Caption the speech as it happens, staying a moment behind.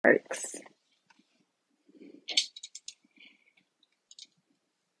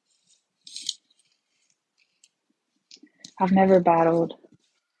I've never battled.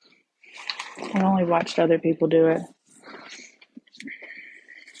 I've only watched other people do it.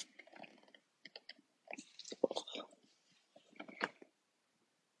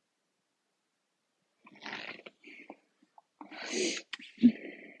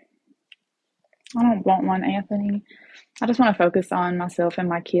 I don't want one, Anthony. I just want to focus on myself and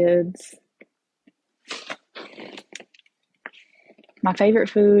my kids. My favorite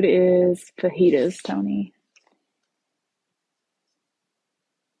food is fajitas, Tony.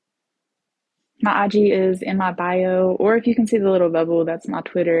 My IG is in my bio, or if you can see the little bubble, that's my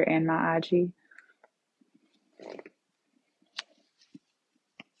Twitter and my IG.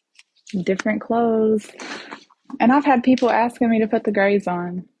 Different clothes. And I've had people asking me to put the grays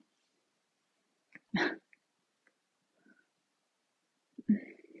on.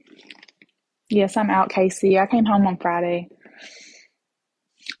 Yes, I'm out, Casey. I came home on Friday.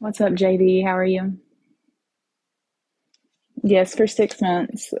 What's up, JD? How are you? Yes, for 6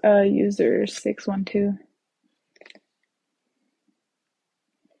 months. User 612.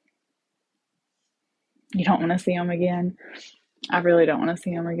 You don't want to see him again. I really don't want to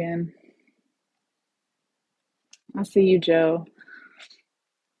see him again. I see you, Joe.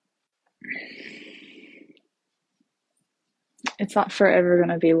 It's not forever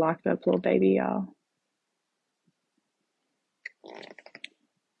gonna be locked up, little baby, y'all.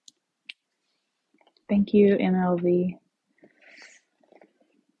 Thank you, MLV.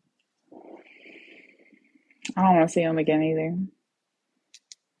 I don't want to see him again either.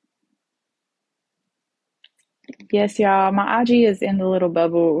 Yes, y'all. My IG is in the little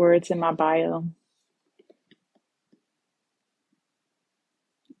bubble or it's in my bio.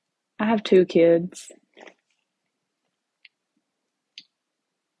 I have 2 kids.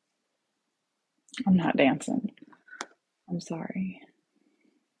 I'm not dancing. I'm sorry.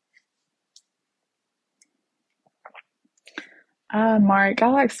 Mark, I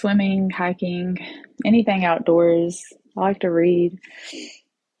like swimming, hiking, anything outdoors. I like to read.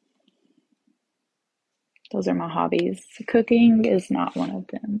 Those are my hobbies. Cooking is not one of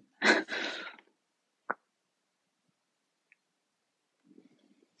them.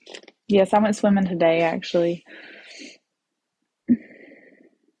 Yes, I went swimming today, actually.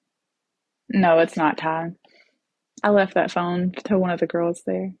 No, it's not time. I left that phone to one of the girls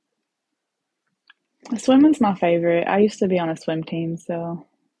there. Swimming's my favorite. I used to be on a swim team, so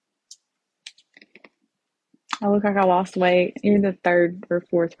I look like I lost weight. You're the third or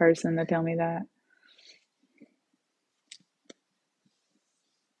fourth person to tell me that.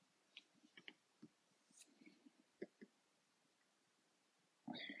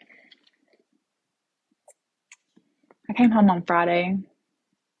 I came home on Friday.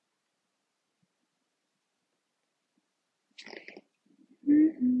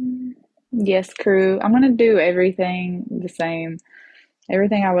 Yes, crew. I'm gonna do everything the same.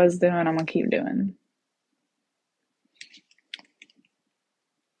 Everything I was doing, I'm gonna keep doing.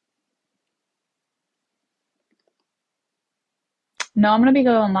 No, I'm gonna be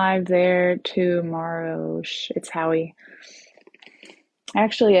going live there tomorrow. It's Howie.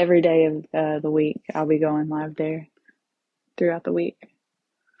 Actually, every day of the week, I'll be going live there throughout the week.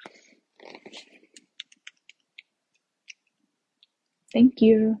 Thank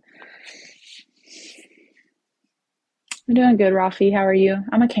you. I'm doing good, Rafi. How are you?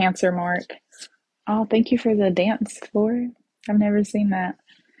 I'm a Cancer, Mark. Oh, thank you for the dance floor. I've never seen that.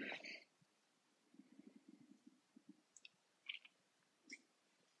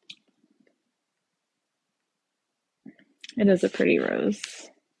 It is a pretty rose.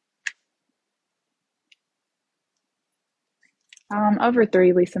 Over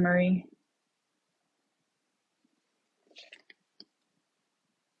 3, Lisa Marie.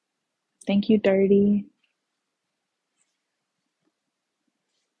 Thank you, Dirty.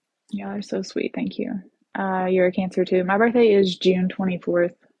 Y'all are so sweet. Thank you. You're a Cancer too. My birthday is June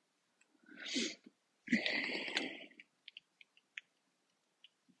 24th.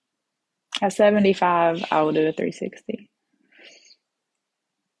 At 75, I will do a 360.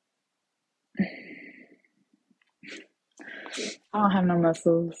 I don't have no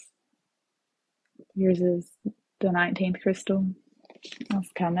muscles. Yours is the 19th crystal. That's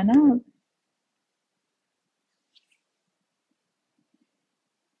coming up.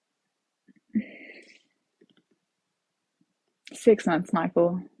 6 months,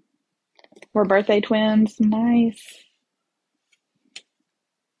 Michael. We're birthday twins. Nice.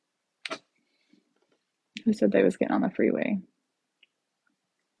 Who said they was getting on the freeway?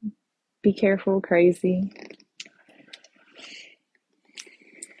 Be careful, crazy.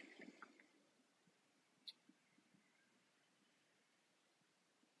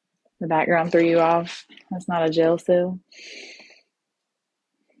 The background threw you off. That's not a jail cell.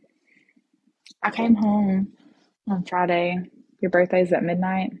 I came home on Friday. Your birthday's at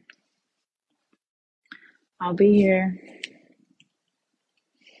midnight. I'll be here.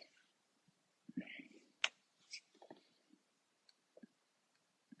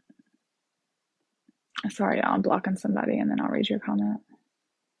 Sorry, y'all. I'm blocking somebody and then I'll read your comment.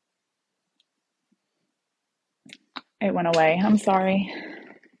 It went away. I'm sorry.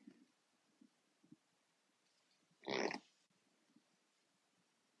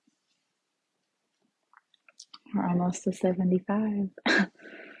 We're almost to 75.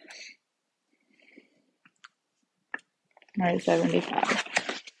 We're at 75.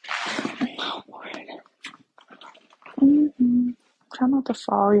 Oh, Lord. Try not to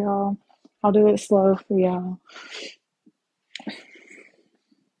fall, y'all. I'll do it slow for y'all.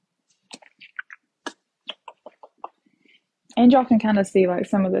 And y'all can kind of see like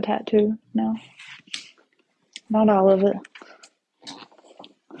some of the tattoo now. Not all of it.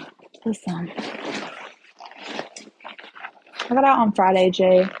 Just some. I got out on Friday,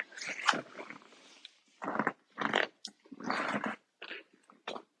 Jay.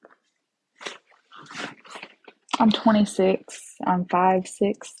 I'm 26. I'm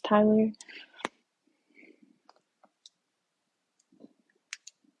 5'6", Tyler.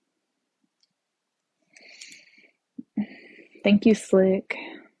 Thank you, Slick.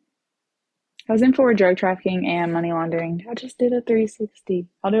 I was in for drug trafficking and money laundering. I just did a 360.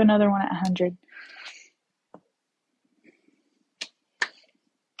 I'll do another one at 100.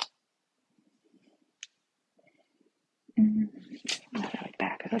 I gotta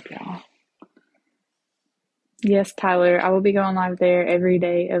back up, y'all. Yes, Tyler, I will be going live there every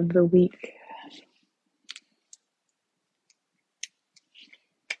day of the week.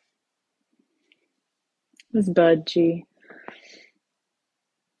 This Bud G.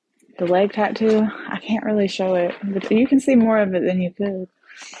 The leg tattoo, I can't really show it, but you can see more of it than you could.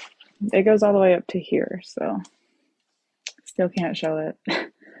 It goes all the way up to here, so still can't show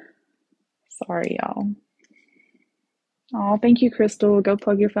it. Sorry, y'all. Oh, thank you, Crystal. Go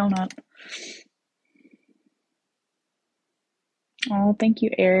plug your phone up. Oh, thank you,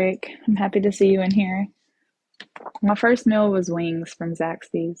 Eric. I'm happy to see you in here. My first meal was wings from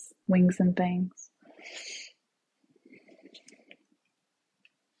Zaxby's. Wings and things.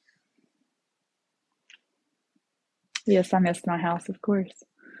 Yes, I missed my house, of course.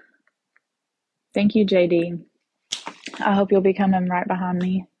 Thank you, JD. I hope you'll be coming right behind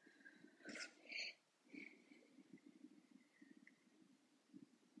me.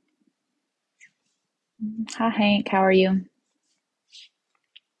 Hi, Hank. How are you?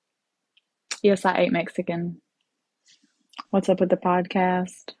 Yes, I ate Mexican. What's up with the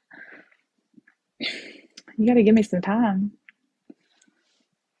podcast? You got to give me some time.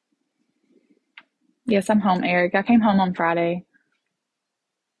 Yes, I'm home, Eric. I came home on Friday.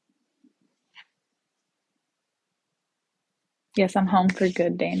 Yes, I'm home for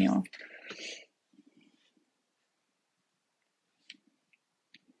good, Daniel.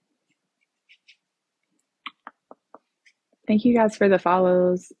 Thank you guys for the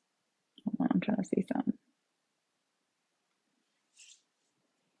follows. Hold on, I'm trying to see